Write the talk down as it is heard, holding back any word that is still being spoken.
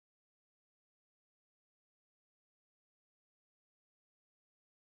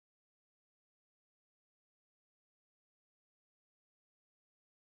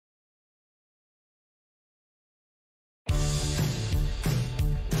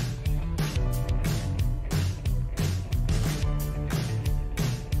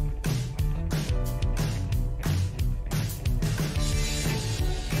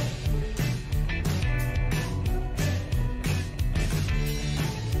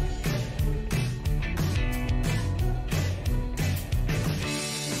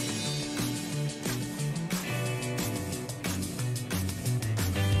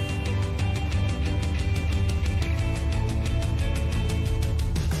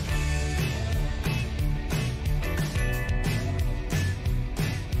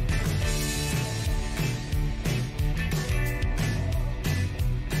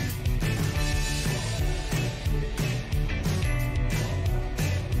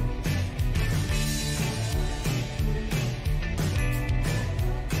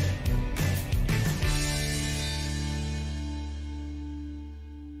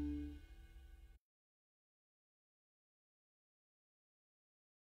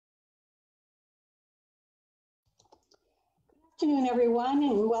Good afternoon, everyone,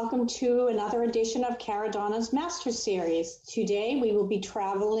 and welcome to another edition of Caradonna's Master Series. Today, we will be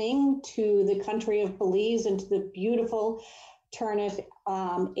traveling to the country of Belize and to the beautiful Turneffe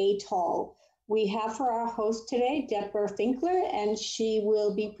Atoll. We have for our host today, Deborah Finkler, and she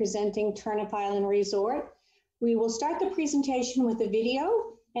will be presenting Turneffe Island Resort. We will start the presentation with a video,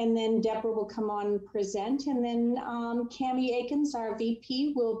 and then Deborah will come on and present, and then Cami Akins, our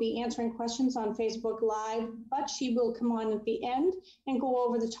VP, will be answering questions on Facebook Live, but she will come on at the end and go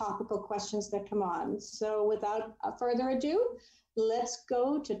over the topical questions that come on. So without further ado, let's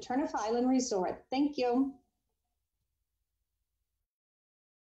go to Turneffe Island Resort. Thank you.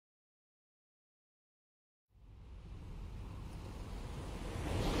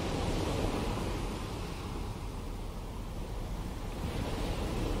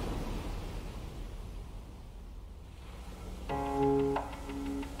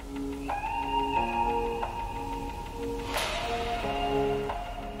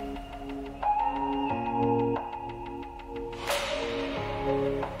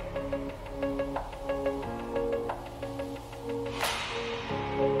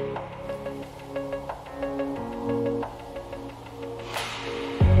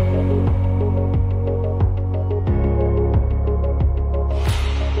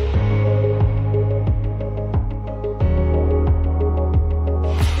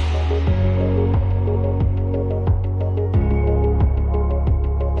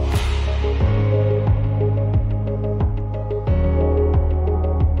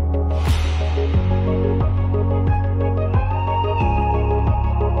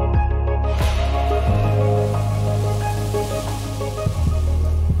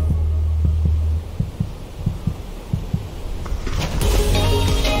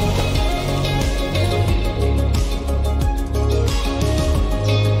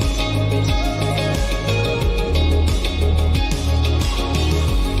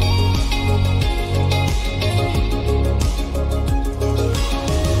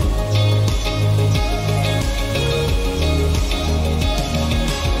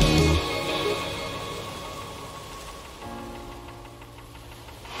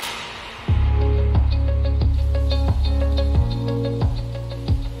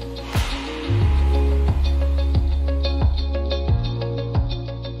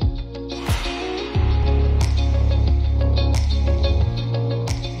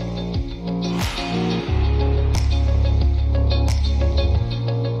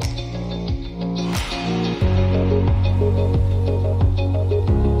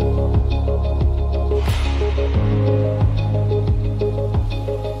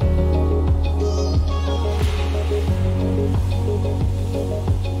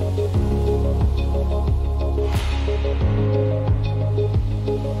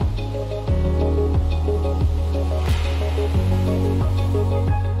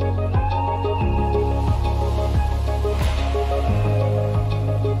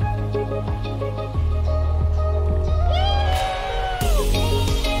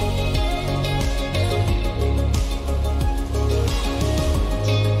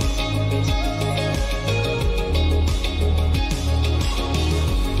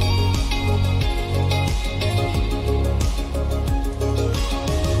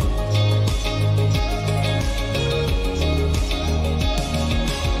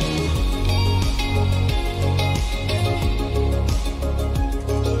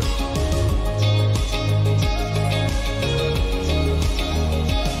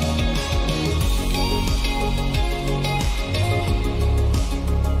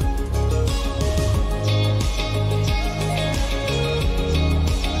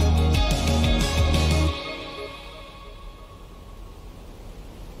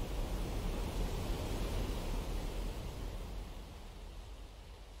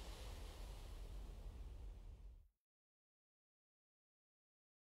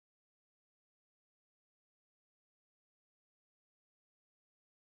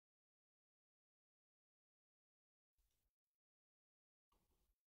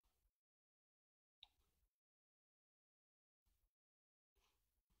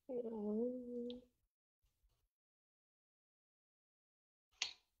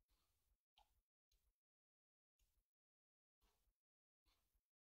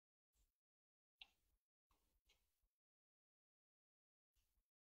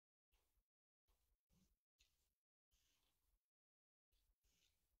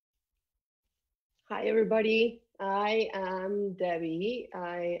 Hi, everybody. I am Debbie.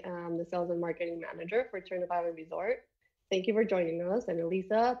 I am the Sales and Marketing Manager for Turneffe Island Resort. Thank you for joining us. And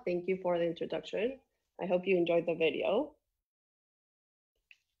Elisa, thank you for the introduction. I hope you enjoyed the video.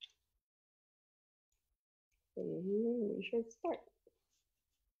 We should start.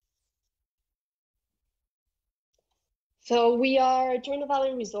 So we are Turneffe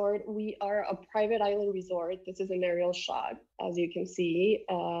Island Resort. We are a private island resort. This is an aerial shot. As you can see,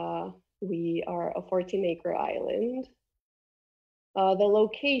 we are a 14-acre island. The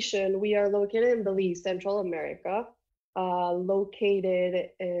location, we are located in Belize, Central America, located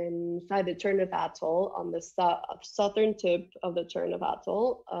inside the Turneffe Atoll on the southern tip of the Turneffe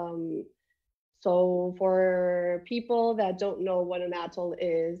Atoll. So for people that don't know what an atoll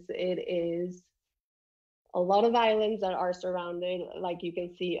is, it is a lot of islands that are surrounded, like you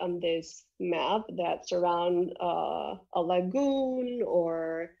can see on this map, that surround a lagoon,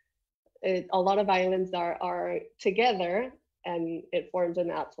 or a lot of islands that are together, and it forms an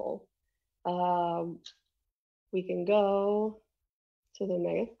atoll. We can go to the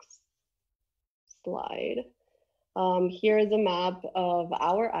next slide. Here is a map of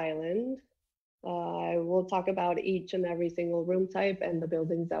our island. I will talk about each and every single room type and the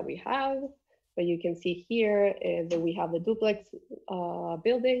buildings that we have. But you can see here is that we have the duplex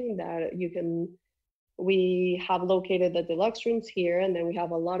building that we have located the deluxe rooms here, and then we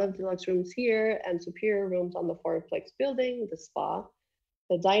have a lot of deluxe rooms here and superior rooms on the fourplex building, the spa,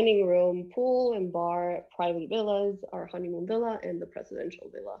 the dining room, pool and bar, private villas, our honeymoon villa, and the presidential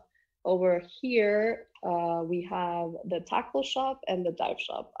villa. Over here, we have the tackle shop and the dive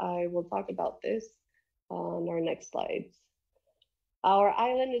shop. I will talk about this on our next slides. Our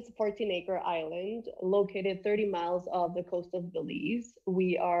island is a 14-acre island located 30 miles off the coast of Belize.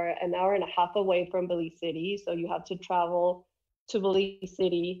 We are an hour and a half away from Belize City, so you have to travel to Belize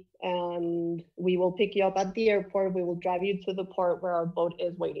City, and we will pick you up at the airport. We will drive you to the port where our boat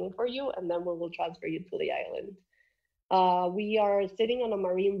is waiting for you, and then we will transfer you to the island. We are sitting on a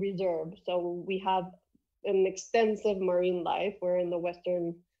marine reserve, so we have an extensive marine life. We're in the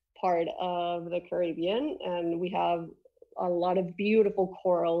western part of the Caribbean, and we have a lot of beautiful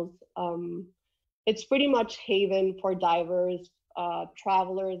corals. It's pretty much haven for divers,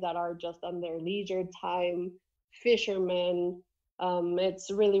 travelers that are just on their leisure time, fishermen. It's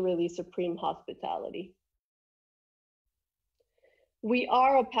really, really supreme hospitality. We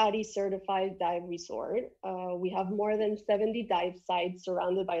are a PADI certified dive resort. We have more than 70 dive sites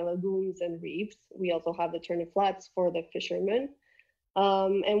surrounded by lagoons and reefs. We also have the Turneffe Flats for the fishermen.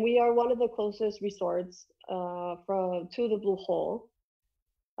 And we are one of the closest resorts to the Blue Hole.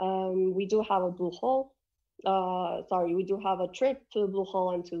 We do have a Blue Hole. We do have a trip to the Blue Hole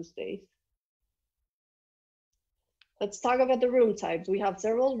on Tuesdays. Let's talk about the room types. We have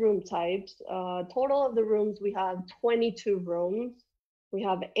several room types. Total of the rooms, we have 22 rooms. We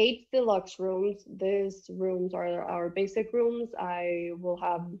have 8 deluxe rooms. These rooms are our basic rooms. I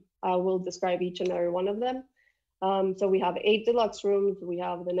will describe each and every one of them. So we have 8 deluxe rooms. We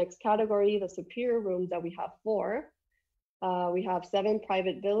have the next category, the superior rooms, that we have 4. We have 7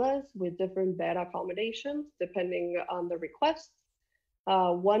 private villas with different bed accommodations depending on the requests.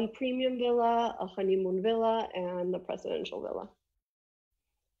 1 premium villa, a honeymoon villa, and the presidential villa.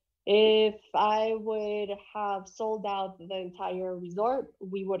 If I would have sold out the entire resort,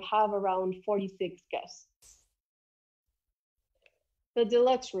 we would have around 46 guests. The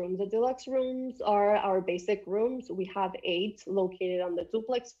deluxe rooms. The deluxe rooms are our basic rooms. We have 8 located on the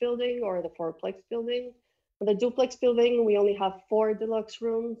duplex building or the fourplex building. On the duplex building, we only have 4 deluxe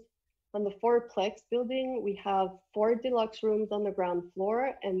rooms. On the fourplex building, we have 4 deluxe rooms on the ground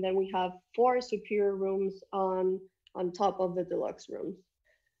floor, and then we have 4 superior rooms on top of the deluxe rooms.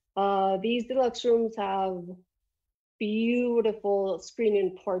 These deluxe rooms have beautiful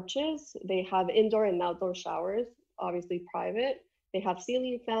screen-in porches. They have indoor and outdoor showers, obviously private. They have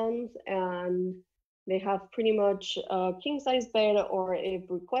ceiling fans, and they have pretty much a king-size bed, or if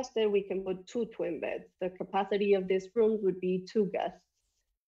requested, we can put 2 twin beds. The capacity of these rooms would be 2 guests.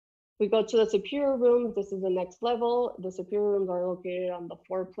 We go to the superior rooms. This is the next level. The superior rooms are located on the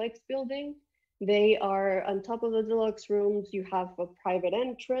fourplex building. They are on top of the deluxe rooms. You have a private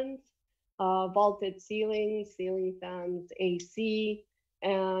entrance, vaulted ceilings, ceiling fans, AC,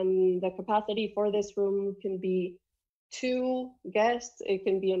 and the capacity for this room can be 2 guests. It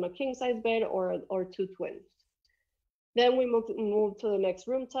can be on a king size bed or 2 twins. Then we move to the next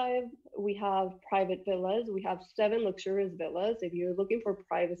room type. We have private villas. We have 7 luxurious villas. If you're looking for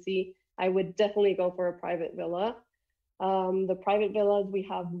privacy, I would definitely go for a private villa. The private villas, we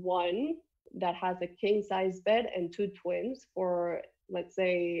have 1 that has a king size bed and 2 twins for, let's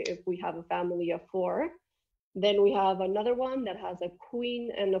say, if we have a family of 4. Then we have another one that has a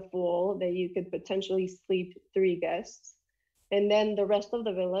queen and a full that you could potentially sleep 3 guests. And then the rest of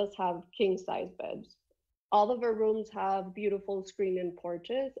the villas have king size beds. All of our rooms have beautiful screen-in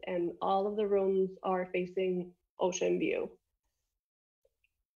porches, and all of the rooms are facing ocean view.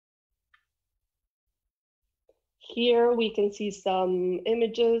 Here we can see some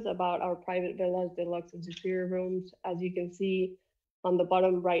images about our private villas, deluxe and superior rooms. As you can see on the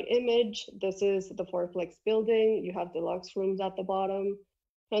bottom right image, this is the fourplex building. You have deluxe rooms at the bottom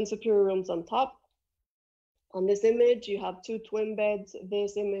and superior rooms on top. On this image, you have 2 twin beds.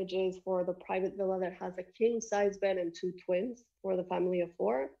 This image is for the private villa that has a king size bed and 2 twins for the family of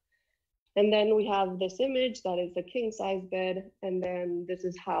 4. And then we have this image that is the king size bed. And then this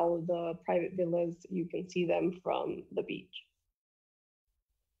is how the private villas, you can see them from the beach.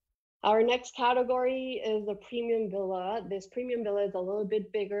 Our next category is a premium villa. This premium villa is a little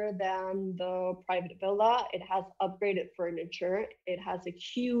bit bigger than the private villa. It has upgraded furniture. It has a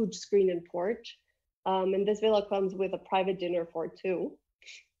huge screen-in porch. And this villa comes with a private dinner for 2.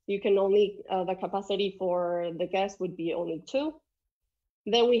 You can only, the capacity for the guests would be only 2.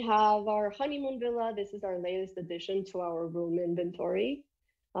 Then we have our honeymoon villa. This is our latest addition to our room inventory.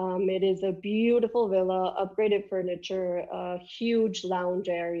 It is a beautiful villa, upgraded furniture, a huge lounge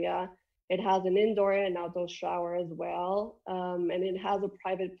area. It has an indoor and outdoor shower as well, and it has a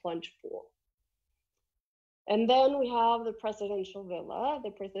private plunge pool. And then we have the presidential villa. The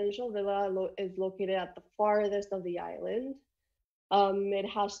presidential villa is located at the farthest of the island. It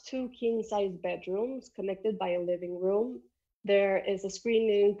has 2 king-size bedrooms connected by a living room. There is a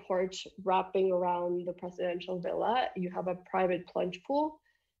screen-in porch wrapping around the presidential villa. You have a private plunge pool.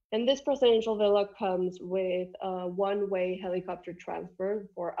 And this presidential villa comes with a one-way helicopter transfer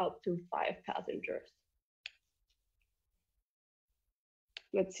for up to 5 passengers.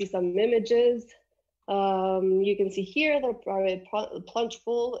 Let's see some images. You can see here the private plunge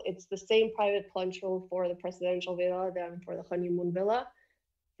pool. It's the same private plunge pool for the presidential villa than for the honeymoon villa.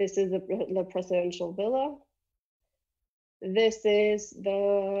 This is the presidential villa. This is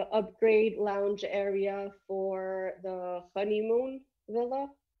the upgrade lounge area for the honeymoon villa.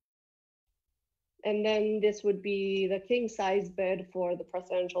 And then this would be the king size bed for the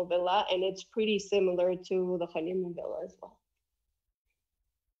presidential villa, and it's pretty similar to the honeymoon villa as well.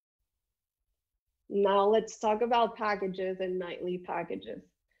 Now let's talk about packages and nightly packages.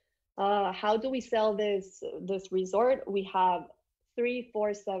 How do we sell this resort? We have 3,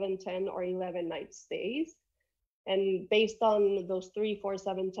 4, 7, 10, or 11 night stays. And based on those 3, 4,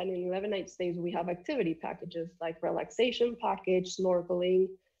 7, 10, and 11 night stays, we have activity packages like relaxation package, snorkeling,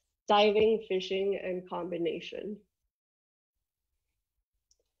 diving, fishing, and combination.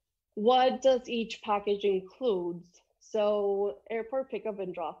 What does each package include? So airport pickup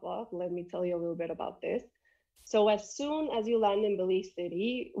and drop off, let me tell you a little bit about this. So as soon as you land in Belize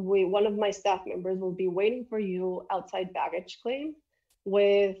City, one of my staff members will be waiting for you outside baggage claim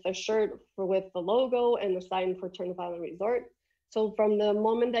with a shirt with the logo and a sign for Turneffe Island Resort. So from the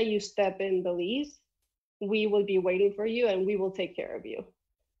moment that you step in Belize, we will be waiting for you and we will take care of you.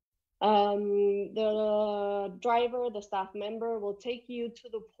 The driver, the staff member will take you to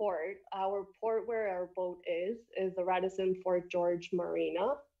the port. Our port where our boat is the Radisson Fort George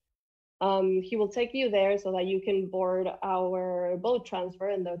Marina. He will take you there so that you can board our boat transfer,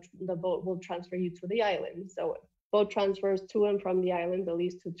 and the boat will transfer you to the island. So boat transfers to and from the island,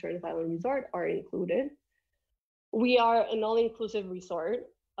 Belize to Turneffe Island Resort, are included. We are an all-inclusive resort.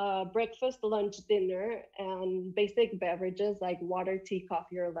 Breakfast, lunch, dinner, and basic beverages like water, tea,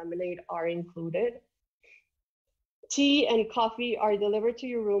 coffee, or lemonade are included. Tea and coffee are delivered to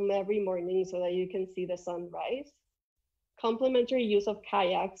your room every morning so that you can see the sunrise. Complimentary use of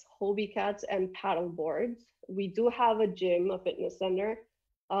kayaks, Hobie cats, and paddle boards. We do have a gym, a fitness center.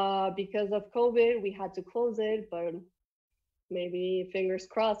 Because of COVID, we had to close it, but maybe fingers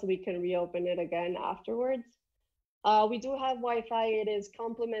crossed we can reopen it again afterwards. We do have Wi-Fi. It is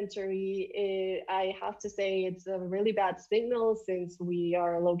complimentary. I have to say it's a really bad signal since we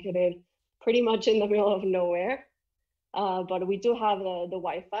are located pretty much in the middle of nowhere. But we do have the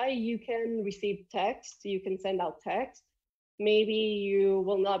Wi-Fi. You can receive text. You can send out text. Maybe you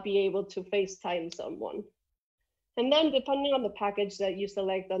will not be able to FaceTime someone. And then depending on the package that you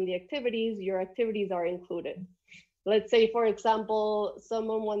select on the activities, your activities are included. Let's say, for example,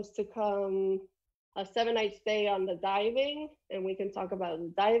 someone wants to come a 7-night stay on the diving, and we can talk about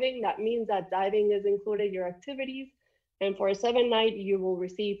the diving. That means that diving is included your activities, and for a 7-night, you will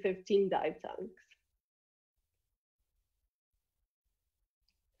receive 15 dive tanks.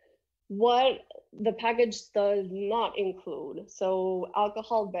 What the package does not include, so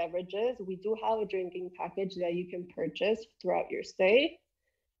alcohol beverages, we do have a drinking package that you can purchase throughout your stay.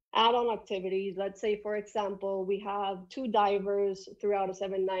 add-on activities. Let's say, for example, we have 2 divers throughout a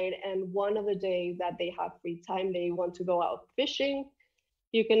 7 night, and one of the days that they have free time, they want to go out fishing.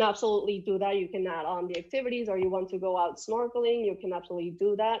 You can absolutely do that. You can add on the activities, or you want to go out snorkeling, you can absolutely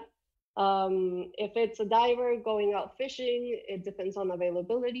do that. If it's a diver going out fishing, it depends on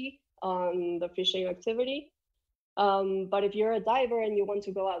availability on the fishing activity. But if you're a diver and you want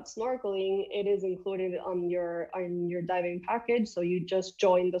to go out snorkeling, it is included on your diving package. So you just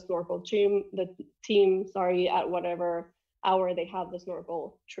join the snorkel team, at whatever hour they have the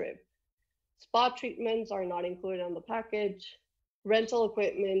snorkel trip. Spa treatments are not included on the package. Rental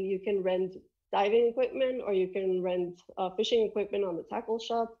equipment, you can rent diving equipment, or you can rent fishing equipment on the tackle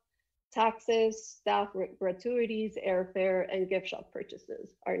shop. Taxes, staff gratuities, airfare, and gift shop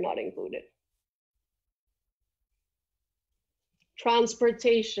purchases are not included.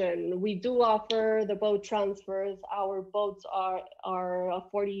 Transportation, we do offer the boat transfers. Our boats are a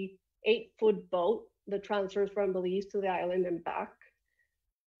 48-foot boat, the transfers from Belize to the island and back.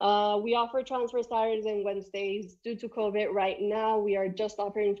 We offer transfer Saturdays and Wednesdays. Due to COVID right now, we are just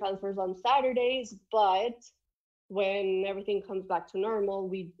offering transfers on Saturdays, but when everything comes back to normal,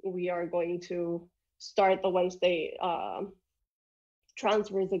 we are going to start the Wednesday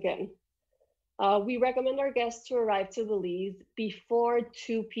transfers again. We recommend our guests to arrive to Belize before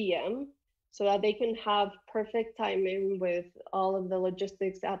 2 p.m. so that they can have perfect timing with all of the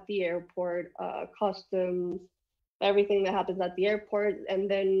logistics at the airport, customs, everything that happens at the airport,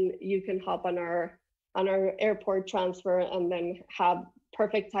 and then you can hop on our airport transfer and then have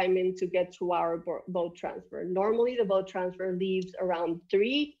perfect timing to get to our boat transfer. Normally the boat transfer leaves around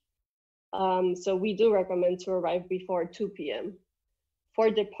 3, so we do recommend to arrive before 2 p.m. For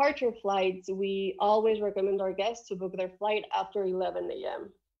departure flights, we always recommend our guests to book their flight after 11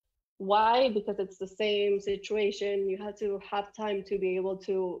 a.m. Why? Because it's the same situation. You have to have time to be able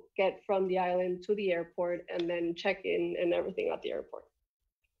to get from the island to the airport and then check in and everything at the airport.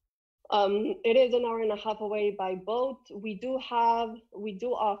 It is an hour and a half away by boat. We do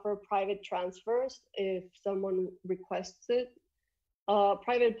offer private transfers if someone requests it.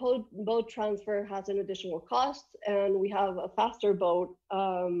 Private boat transfer has an additional cost, and we have a faster boat.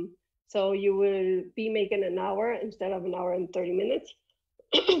 So you will be making an hour instead of an hour and 30 minutes.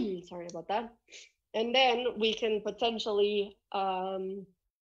 Sorry about that. And then we can potentially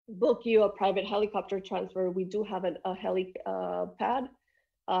book you a private helicopter transfer. We do have a helipad.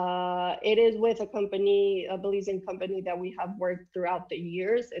 It is with a company, a Belizean company that we have worked throughout the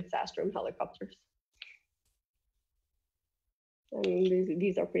years. It's Astrum Helicopters. And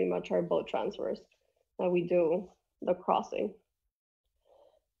these are pretty much our boat transfers that we do, the crossing.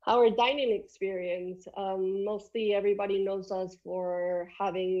 Our dining experience, mostly everybody knows us for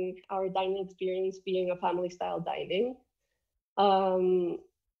having our dining experience being a family style dining.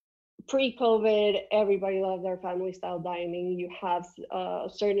 Pre-COVID, everybody loves our family style dining. You have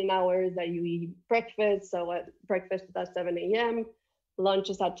certain hours that you eat breakfast. So breakfast is at 7 a.m., lunch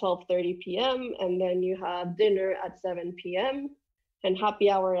is at 12:30 p.m., and then you have dinner at 7 p.m. and happy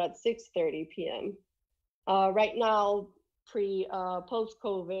hour at 6:30 p.m. Right now,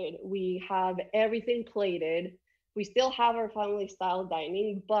 post-COVID, we have everything plated. We still have our family style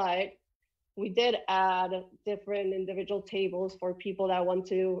dining, but we did add different individual tables for people that want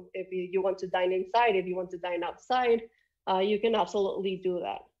to, if you want to dine inside, if you want to dine outside, you can absolutely do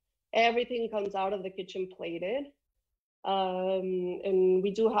that. Everything comes out of the kitchen plated. And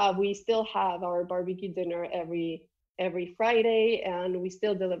we still have our barbecue dinner every Friday, and we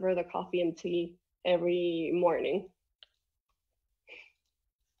still deliver the coffee and tea every morning.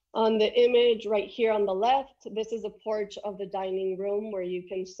 On the image right here on the left, this is a porch of the dining room where you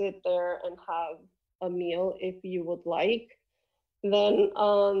can sit there and have a meal if you would like. Then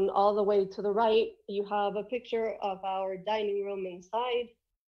on all the way to the right, you have a picture of our dining room inside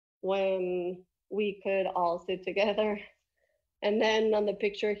when we could all sit together. And then on the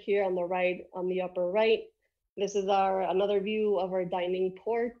picture here on the right, on the upper right, this is another view of our dining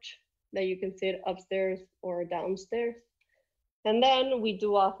porch that you can sit upstairs or downstairs. And then we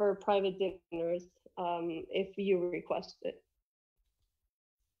do offer private dinners if you request it.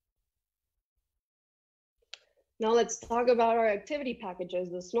 Now let's talk about our activity packages.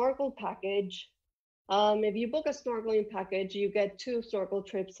 The snorkel package. If you book a snorkeling package, you get 2 snorkel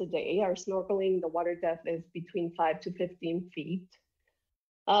trips a day. Our snorkeling, the water depth is between 5 to 15 feet.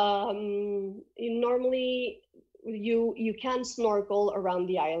 Normally, you can snorkel around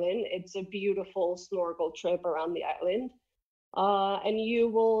the island. It's a beautiful snorkel trip around the island. And you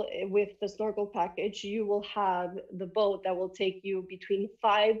will, with the snorkel package, you will have the boat that will take you between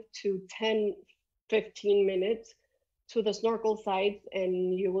 5 to 10, 15 minutes to the snorkel sites,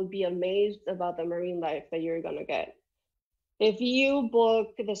 and you will be amazed about the marine life that you're gonna get. If you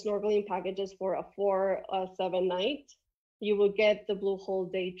book the snorkeling packages for a 4-7 night, you will get the Blue Hole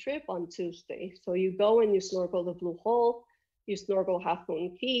day trip on Tuesday. So you go and you snorkel the Blue Hole, you snorkel Half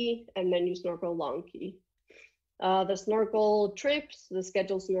Moon Key, and then you snorkel Long Key. The snorkel trips, the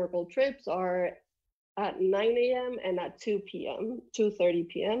scheduled snorkel trips are at 9 a.m. and at 2 p.m., 2:30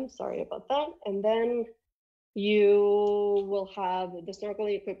 p.m., sorry about that. And then you will have the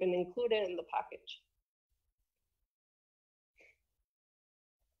snorkeling equipment included in the package.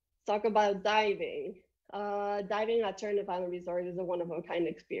 Talk about diving. Diving at Turneffe Island Resort is a one-of-a-kind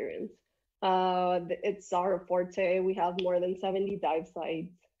experience. It's our forte. We have more than 70 dive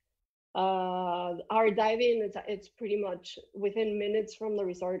sites. Our diving, it's pretty much within minutes from the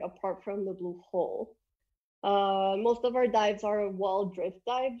resort, apart from the Blue Hole. Most of our dives are wall drift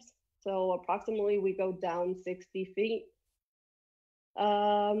dives, so approximately we go down 60 feet.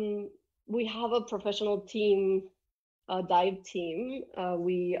 We have a professional team, dive team.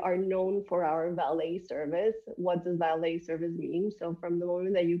 We are known for our valet service. What does valet service mean? So from the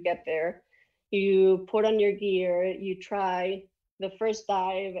moment that you get there, you put on your gear, you try the first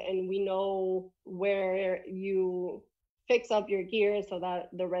dive, and we know where you fix up your gear so that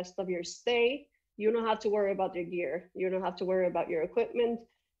the rest of your stay, you don't have to worry about your gear. You don't have to worry about your equipment.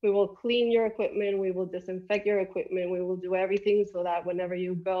 We will clean your equipment. We will disinfect your equipment. We will do everything so that whenever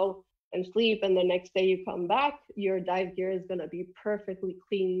you go and sleep and the next day you come back, your dive gear is going to be perfectly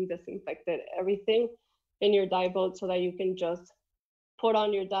clean, disinfected, everything in your dive boat, so that you can just put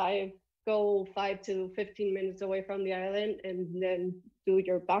on your dive, go 5 to 15 minutes away from the island, and then do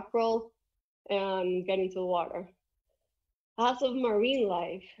your back roll and get into the water. As of marine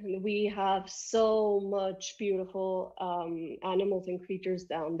life, we have so much beautiful animals and creatures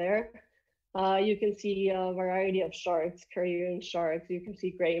down there. You can see a variety of sharks, Caribbean sharks. You can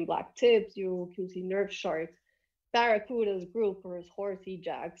see gray and black tips. You can see nerf sharks, barracudas, groupers, horsey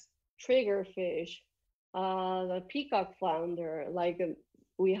jacks, triggerfish, the peacock flounder. Like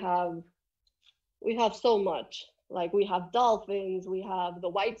we have so much. Like we have dolphins. We have the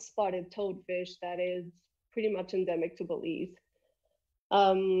white spotted toadfish that is pretty much endemic to Belize.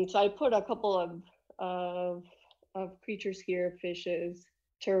 So I put a couple of creatures here: fishes,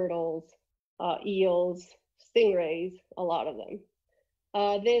 turtles, eels, stingrays, a lot of them.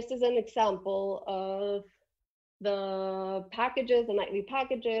 This is an example of the packages, the nightly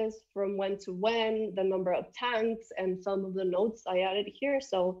packages, from when to when, the number of tanks, and some of the notes I added here.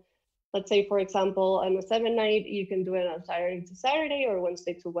 So let's say, for example, on a 7-night, you can do it on Saturday to Saturday or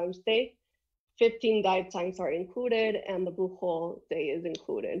Wednesday to Wednesday. 15 dive tanks are included, and the Blue Hole day is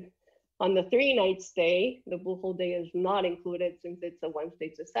included. On the 3-night stay, the Blue Hole day is not included since it's a Wednesday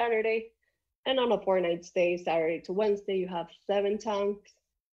to Saturday. And on a 4-night stay, Saturday to Wednesday, you have 7 tanks,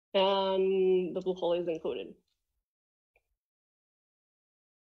 and the Blue Hole is included.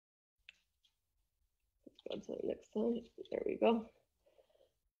 Let's go to the next slide. There we go.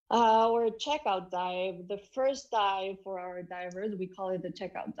 Our checkout dive, the first dive for our divers, we call it the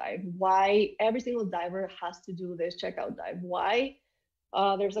checkout dive. Why? Every single diver has to do this checkout dive. Why?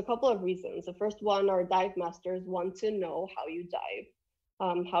 There's a couple of reasons. The first one, our dive masters want to know how you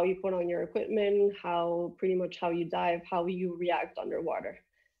dive, how you put on your equipment, pretty much how you dive, how you react underwater.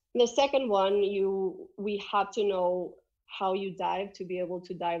 And the second one, we have to know how you dive to be able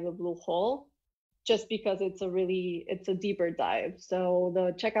to dive the Blue Hole, just because it's a deeper dive. So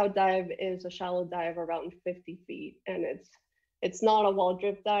the checkout dive is a shallow dive around 50 feet, and it's not a wall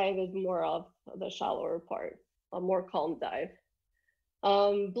drift dive, it's more of the shallower part, a more calm dive.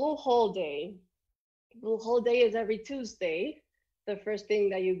 Blue Hole day. Blue Hole day is every Tuesday. The first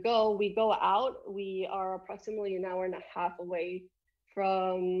thing that we go out. We are approximately an hour and a half away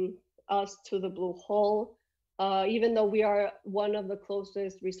from us to the Blue Hole. Even though we are one of the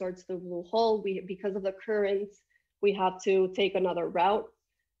closest resorts to the Blue Hole, because of the currents, we have to take another route.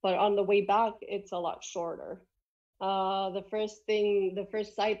 But on the way back, it's a lot shorter. The first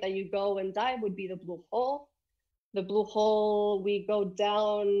site that you go and dive would be the Blue Hole. The Blue Hole, we go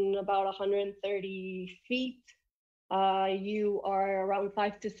down about 130 feet. You are around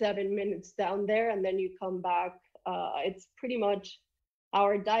 5 to 7 minutes down there, and then you come back. It's pretty much,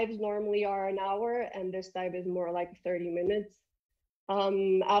 our dives normally are an hour, and this dive is more like 30 minutes.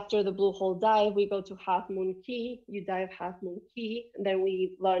 After the Blue Hole dive, we go to Half Moon Key. You dive Half Moon Key, and then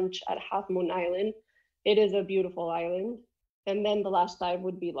we lunch at Half Moon Island. It is a beautiful island. And then the last dive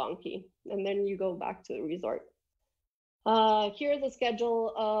would be Long Key, and then you go back to the resort. Here's the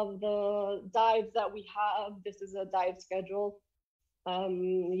schedule of the dives that we have. This is a dive schedule.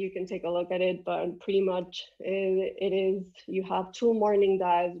 You can take a look at it, but pretty much it is, you have 2 morning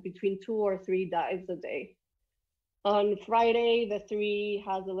dives, between 2 or 3 dives a day. On Friday, the 3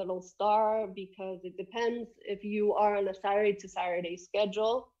 has a little star because it depends. If you are on a Saturday to Saturday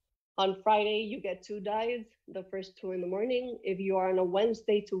schedule, on Friday, you get 2 dives, the first 2 in the morning. If you are on a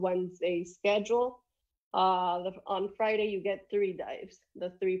Wednesday to Wednesday schedule, on Friday, you get 3 dives,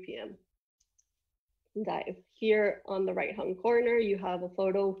 the 3 p.m. dive. Here on the right-hand corner, you have a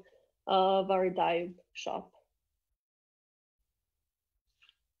photo of our dive shop.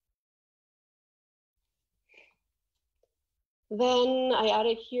 Then I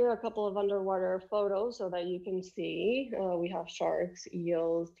added here a couple of underwater photos so that you can see. We have sharks,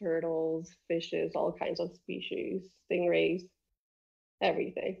 eels, turtles, fishes, all kinds of species, stingrays,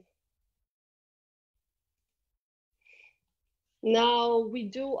 everything. Now we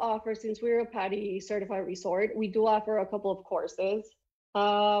do offer, since we're a PADI certified resort, we do offer a couple of courses.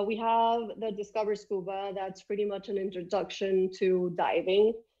 We have the Discover Scuba, that's pretty much an introduction to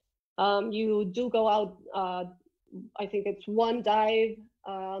diving. You do go out, I think it's 1 dive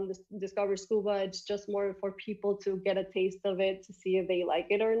on the Discover Scuba. It's just more for people to get a taste of it, to see if they like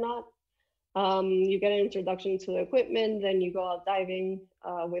it or not. You get an introduction to the equipment, then you go out diving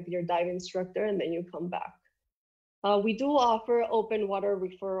with your dive instructor, and then you come back. We do offer open water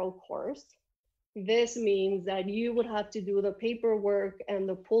referral course. This means that you would have to do the paperwork and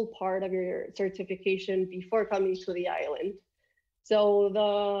the pool part of your certification before coming to the island. So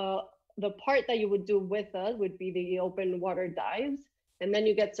the part that you would do with us would be the open water dives, and then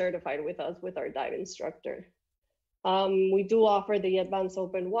you get certified with us with our dive instructor. We do offer the advanced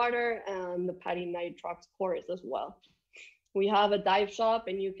open water and the PADI nitrox course as well. We have a dive shop,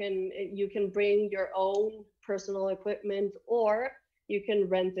 and you can bring your own personal equipment, or you can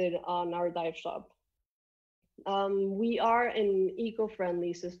rent it on our dive shop. We are an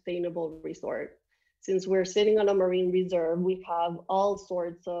eco-friendly, sustainable resort. Since we're sitting on a marine reserve, we have all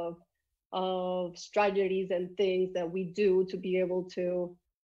sorts of strategies and things that we do to be able to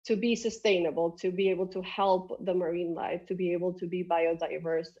be sustainable, to be able to help the marine life, to be able to be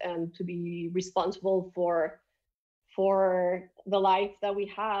biodiverse, and to be responsible for the life that we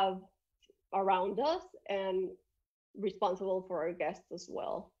have around us, and responsible for our guests as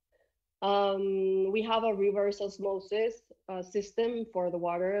well. We have a reverse osmosis system for the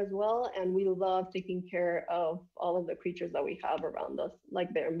water as well, and we love taking care of all of the creatures that we have around us,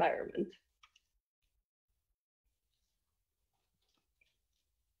 like their environment.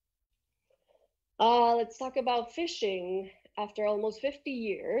 Let's talk about fishing. After almost 50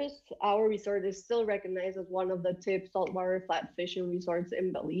 years, our resort is still recognized as one of the top saltwater flat fishing resorts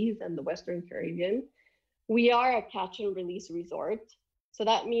in Belize and the Western Caribbean. We are a catch and release resort. So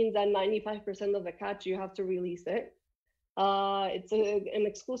that means that 95% of the catch, you have to release it. It's an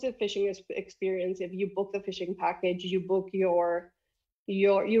exclusive fishing experience. If you book the fishing package, you book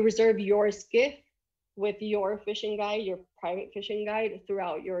you reserve your skiff with your fishing guide, your private fishing guide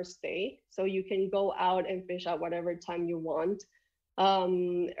throughout your stay. So you can go out and fish at whatever time you want,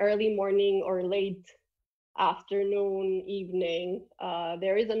 early morning or late afternoon, evening.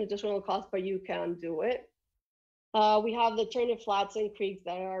 There is an additional cost, but you can do it. We have the Turneffe flats and creeks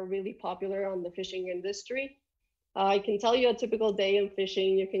that are really popular on the fishing industry. I can tell you a typical day in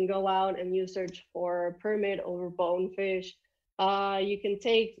fishing. You can go out and you search for permit over bonefish. You can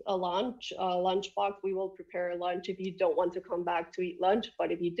take a lunch box. We will prepare a lunch if you don't want to come back to eat lunch.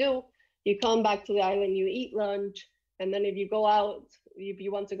 But if you do, you come back to the island, you eat lunch. And then if you go out, if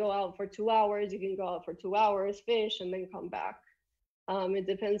you want to go out for 2 hours, you can go out for 2 hours, fish, and then come back. It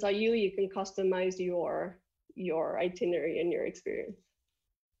depends on you. You can customize your itinerary and your experience.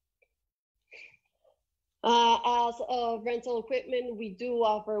 As rental equipment, we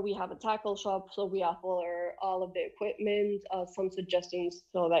have a tackle shop, so we offer all of the equipment, some suggestions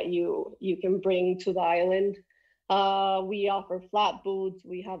so that you can bring to the island. We offer flat boots,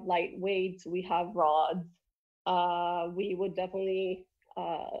 we have light weights, we have rods. We would definitely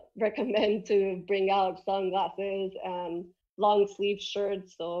recommend to bring out sunglasses and long sleeve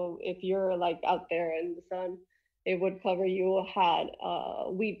shirts, so if you're like out there in the sun, it would cover you. A hat,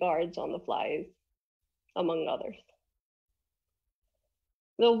 weed guards on the flies, among others.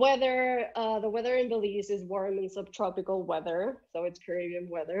 The weather in Belize is warm and subtropical weather, so it's Caribbean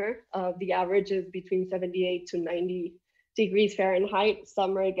weather. The average is between 78 to 90 degrees Fahrenheit.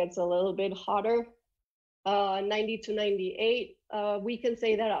 Summer it gets a little bit hotter, 90 to 98. We can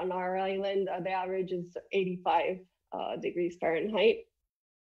say that on our island, the average is 85 degrees Fahrenheit.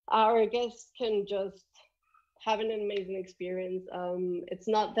 Our guests can just have an amazing experience. It's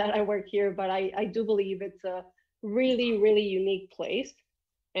not that I work here, but I do believe it's a Really, really unique place.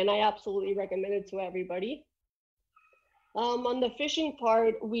 And I absolutely recommend it to everybody. On the fishing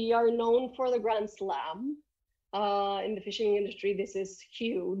part, we are known for the Grand Slam. In the fishing industry, this is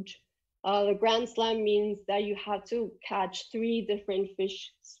huge. The Grand Slam means that you have to catch 3 different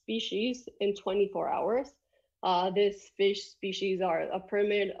fish species in 24 hours. These fish species are a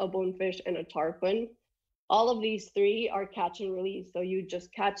permit, a bonefish, and a tarpon. All of these 3 are catch and release. So you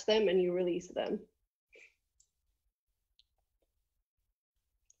just catch them and you release them.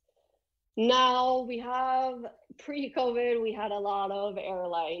 Now we have, pre-COVID, we had a lot of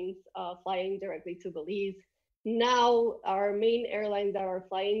airlines flying directly to Belize. Now our main airlines that are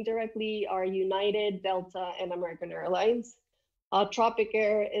flying directly are United, Delta, and American Airlines. Tropic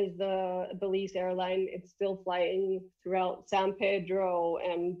Air is the Belize airline. It's still flying throughout San Pedro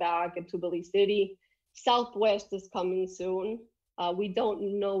and back into Belize City. Southwest is coming soon. We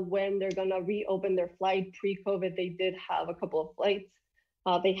don't know when they're gonna reopen their flight. Pre-COVID, they did have a couple of flights.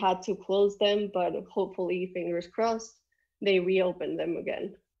 They had to close them, but hopefully, fingers crossed, they reopen them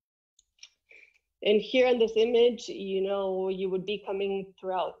again. And here in this image, you would be coming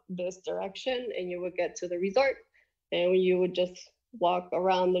throughout this direction and you would get to the resort and you would just walk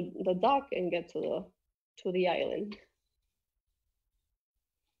around the dock and get to the island.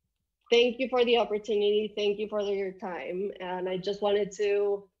 Thank you for the opportunity. Thank you for your time. And I just wanted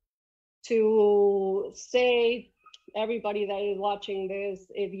to say, everybody that is watching this,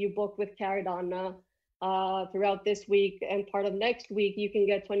 if you book with Caradonna throughout this week and part of next week, you can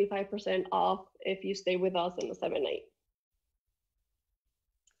get 25% off if you stay with us in the 7-night.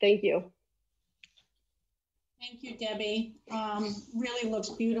 Thank you. Thank you, Debbie. Really looks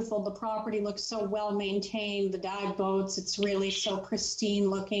beautiful. The property looks so well maintained. The dive boats, it's really so pristine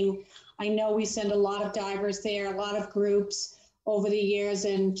looking. I know we send a lot of divers there, a lot of groups over the years,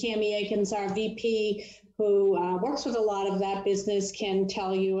 and Cami Aikens, our VP, who works with a lot of that business, can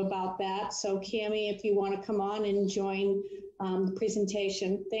tell you about that. So Cami, if you want to come on and join the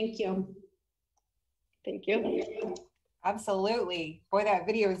presentation. Thank you. Thank you. Absolutely. Boy, that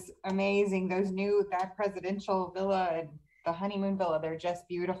video is amazing. That presidential villa and the honeymoon villa, they're just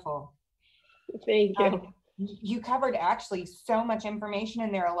beautiful. Thank you. You covered actually so much information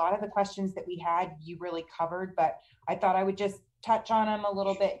in there. A lot of the questions that we had, you really covered, but I thought I would just touch on them a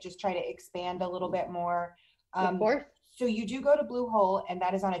little bit, just try to expand a little bit more. Of course. So you do go to Blue Hole, and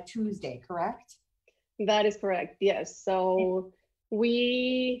that is on a Tuesday, correct? That is correct, yes. So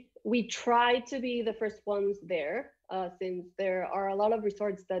we try to be the first ones there, since there are a lot of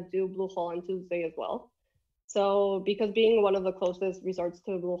resorts that do Blue Hole on Tuesday as well. So because being one of the closest resorts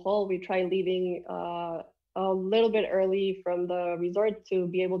to Blue Hole, we try leaving a little bit early from the resort to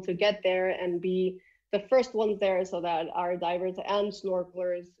be able to get there and be the first ones there so that our divers and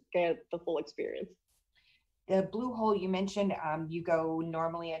snorkelers get the full experience. The Blue Hole you mentioned, you go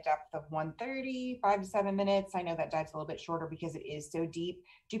normally a depth of 130, 5 to 7 minutes. I know that dive's a little bit shorter because it is so deep.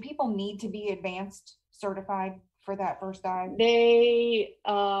 Do people need to be advanced certified for that first dive?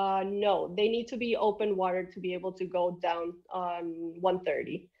 No, they need to be open water to be able to go down on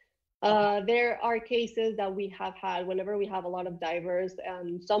 130. There are cases that we have had whenever we have a lot of divers,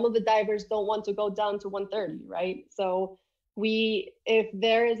 and some of the divers don't want to go down to 130, right? So if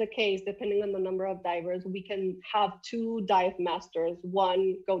there is a case, depending on the number of divers, we can have 2 dive masters,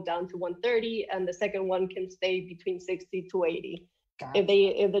 one go down to 130 and the second one can stay between 60 to 80. Gotcha.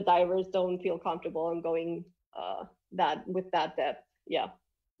 If the divers don't feel comfortable in going with that depth. Yeah.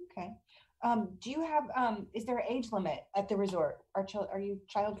 Okay. Do you have, is there an age limit at the resort? Are you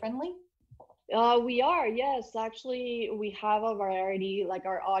child friendly? We are, yes. Actually, we have a variety, like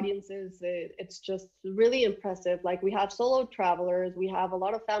our audiences, it's just really impressive. Like we have solo travelers, we have a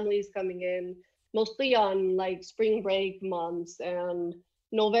lot of families coming in, mostly on like spring break months and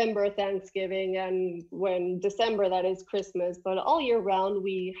November, Thanksgiving, and when December, that is Christmas. But all year round,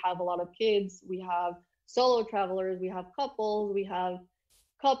 we have a lot of kids, we have solo travelers, we have couples, we have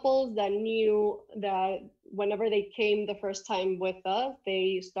couples that knew that whenever they came the first time with us,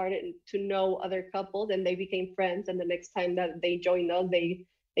 they started to know other couples and they became friends. And the next time that they joined us, they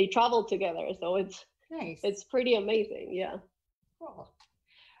traveled together. So it's nice. It's pretty amazing. Yeah. Cool.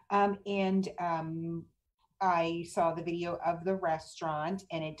 I saw the video of the restaurant,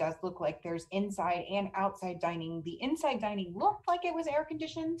 and it does look like there's inside and outside dining. The inside dining looked like it was air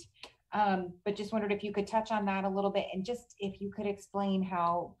conditioned. But just wondered if you could touch on that a little bit, and just if you could explain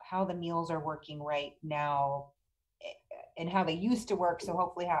how the meals are working right now and how they used to work. So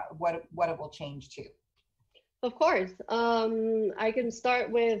hopefully what it will change to. Of course. I can start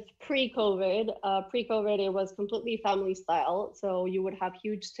with pre-COVID. Pre-COVID, it was completely family style. So you would have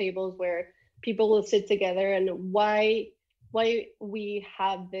huge tables where people will sit together. And why we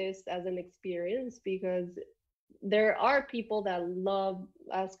have this as an experience, because there are people that love,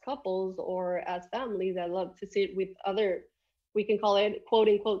 as couples or as families, that love to sit with other, we can call it quote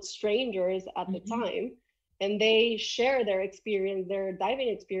unquote strangers at the time, and they share their experience, their diving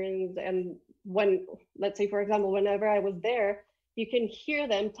experience. And when, let's say for example, whenever I was there, you can hear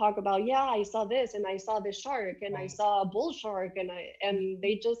them talk about, yeah, I saw this, and I saw this shark, and I saw a bull shark, and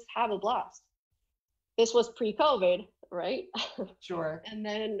they just have a blast. This was pre-COVID, right? Sure. And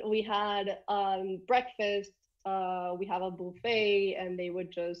then we had breakfast. We have a buffet, and they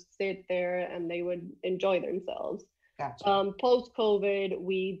would just sit there and they would enjoy themselves. Gotcha. Post-COVID,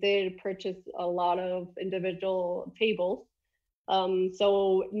 we did purchase a lot of individual tables.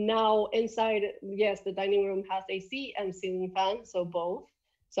 So now inside, yes, the dining room has AC and ceiling fan, so both.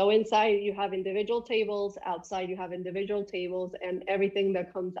 So inside you have individual tables, outside you have individual tables, and everything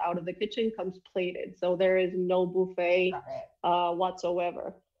that comes out of the kitchen comes plated. So there is no buffet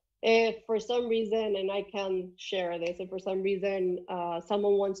whatsoever. If for some reason, and I can share this, if for some reason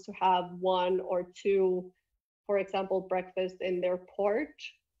someone wants to have one or two, for example, breakfast in their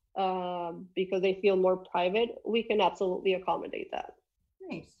porch, because they feel more private, we can absolutely accommodate that.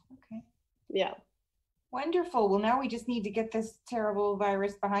 Nice. Okay. Yeah. Wonderful. Well, now we just need to get this terrible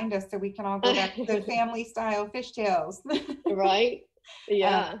virus behind us so we can all go back to the family style fishtails. Right?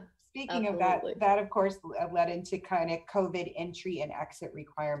 Yeah. Speaking absolutely. of that of course led into kind of COVID entry and exit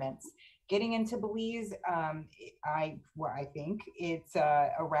requirements. Getting into Belize, I think it's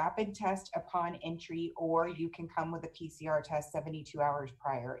a rapid test upon entry, or you can come with a PCR test 72 hours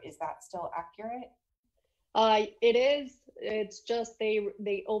prior. Is that still accurate? It is. It's just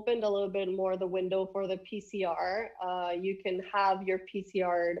they opened a little bit more the window for the PCR. You can have your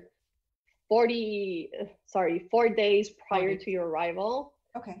PCR 4 days prior to your arrival.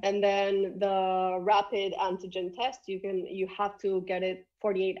 Okay. And then the rapid antigen test, you have to get it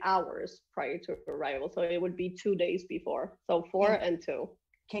 48 hours prior to arrival. So it would be 2 days before. So 4 and 2.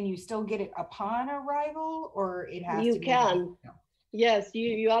 Can you still get it upon arrival, or it has you to be? You can. No. Yes,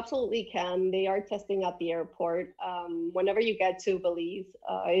 you absolutely can. They are testing at the airport. Whenever you get to Belize,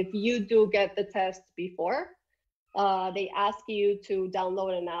 if you do get the test before, they ask you to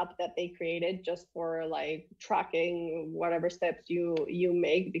download an app that they created just for like tracking whatever steps you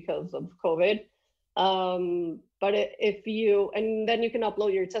make because of COVID. But if you, and then you can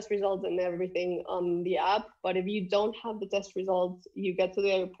upload your test results and everything on the app. But if you don't have the test results, you get to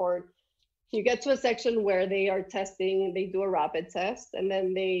the airport, you get to a section where they are testing, they do a rapid test, and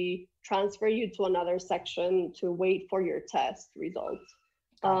then they transfer you to another section to wait for your test results.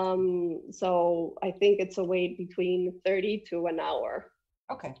 So I think it's a wait between 30 to an hour.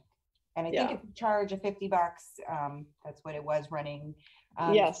 Okay. And I think it's a charge of $50. That's what it was running.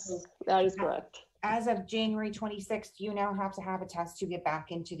 Yes, so that is correct. As of January 26th, you now have to have a test to get back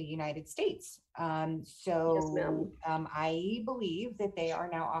into the United States. Yes, I believe that they are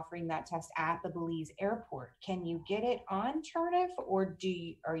now offering that test at the Belize airport. Can you get it on Turneffe, or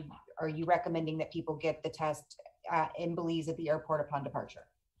are you recommending that people get the test in Belize at the airport upon departure?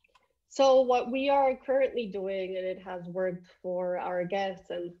 So what we are currently doing, and it has worked for our guests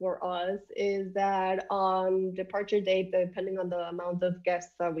and for us, is that on departure date, depending on the amount of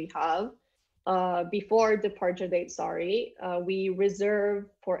guests that we have, before departure date, we reserve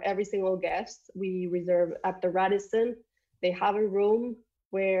for every single guest. We reserve at the Radisson. They have a room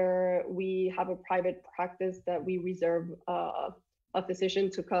where we have a private practice that we reserve a physician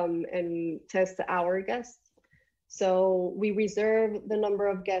to come and test our guests. So we reserve the number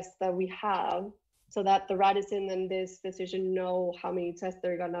of guests that we have so that the Radisson and this physician know how many tests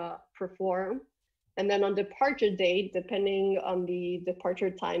they're gonna perform. And then on departure date, depending on the departure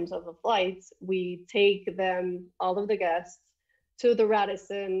times of the flights, we take them, all of the guests, to the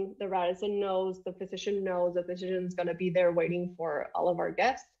Radisson. The Radisson knows, the physician knows, the physician's gonna be there waiting for all of our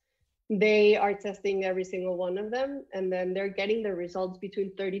guests. They are testing every single one of them, and then they're getting the results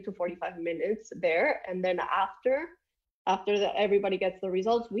between 30 to 45 minutes there. And then after everybody gets the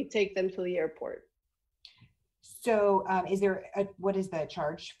results, we take them to the airport. So what is the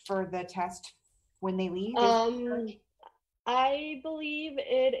charge for the test when they leave? I believe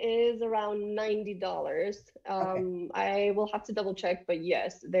it is around $90. Okay. I will have to double check, but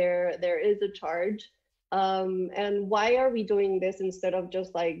yes, there is a charge. And why are we doing this instead of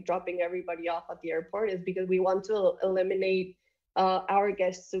just like dropping everybody off at the airport is because we want to eliminate our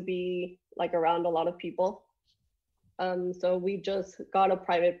guests to be like around a lot of people. So we just got a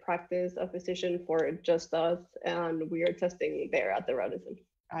private practice, a physician for just us, and we are testing there at the Radisson.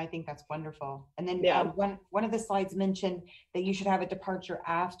 I think that's wonderful. And then Yeah. one of the slides mentioned that you should have a departure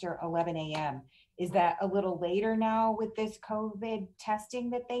after 11 a.m. Is that a little later now with this COVID testing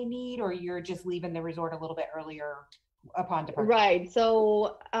that they need, or you're just leaving the resort a little bit earlier upon departure? Right.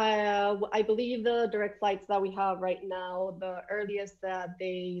 So I believe the direct flights that we have right now, the earliest that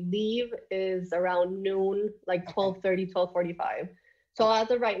they leave is around noon, like 12:30, 12:45. So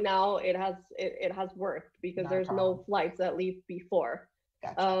as of right now, it has worked because Not a there's no problem. flights that leave before.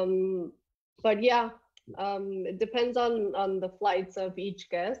 Gotcha. But yeah, it depends on the flights of each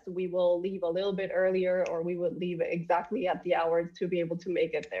guest. We will leave a little bit earlier, or we would leave exactly at the hours to be able to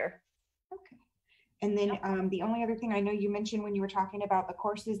make it there. Okay. And then the only other thing I know you mentioned when you were talking about the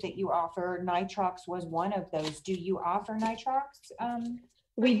courses that you offer, nitrox was one of those. Do you offer nitrox?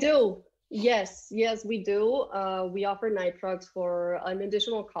 We do. Yes, we do. We offer nitrox for an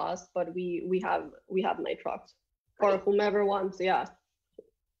additional cost, but we have nitrox for whomever wants. Yeah.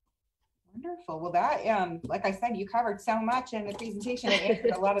 Wonderful. Well, that, like I said, you covered so much in the presentation and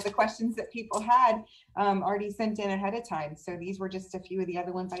answered a lot of the questions that people had already sent in ahead of time. So these were just a few of the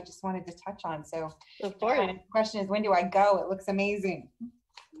other ones I just wanted to touch on. So Of course. the question is, when do I go? It looks amazing.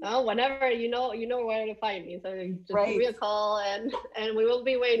 Oh, whenever you know where to find me. So just Right. give me a call and we will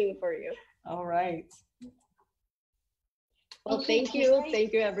be waiting for you. All right. Well, Okay, thank you. great.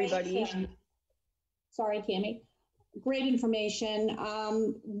 Thank you, everybody. Sorry, Tammy. Great information.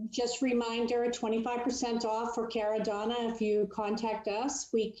 Just reminder, 25% off for Caradonna. If you contact us,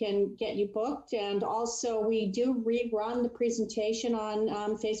 we can get you booked. And also we do rerun the presentation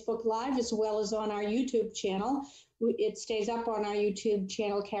on Facebook Live as well as on our YouTube channel. It stays up on our YouTube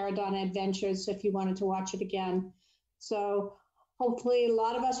channel, Caradonna Adventures, if you wanted to watch it again. So hopefully a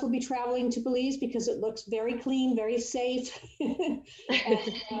lot of us will be traveling to Belize because it looks very clean, very safe.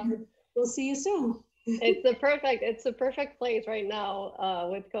 And we'll see you soon. It's a perfect place right now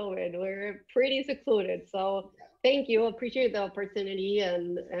with COVID. We're pretty secluded. So thank you. Appreciate the opportunity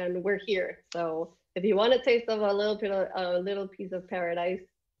and we're here. So if you want a taste of a little piece of paradise,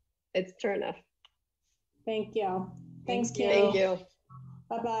 it's Turneffe. Thank you. Thanks, Kim. Thank you.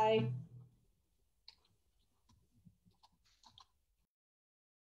 Bye-bye.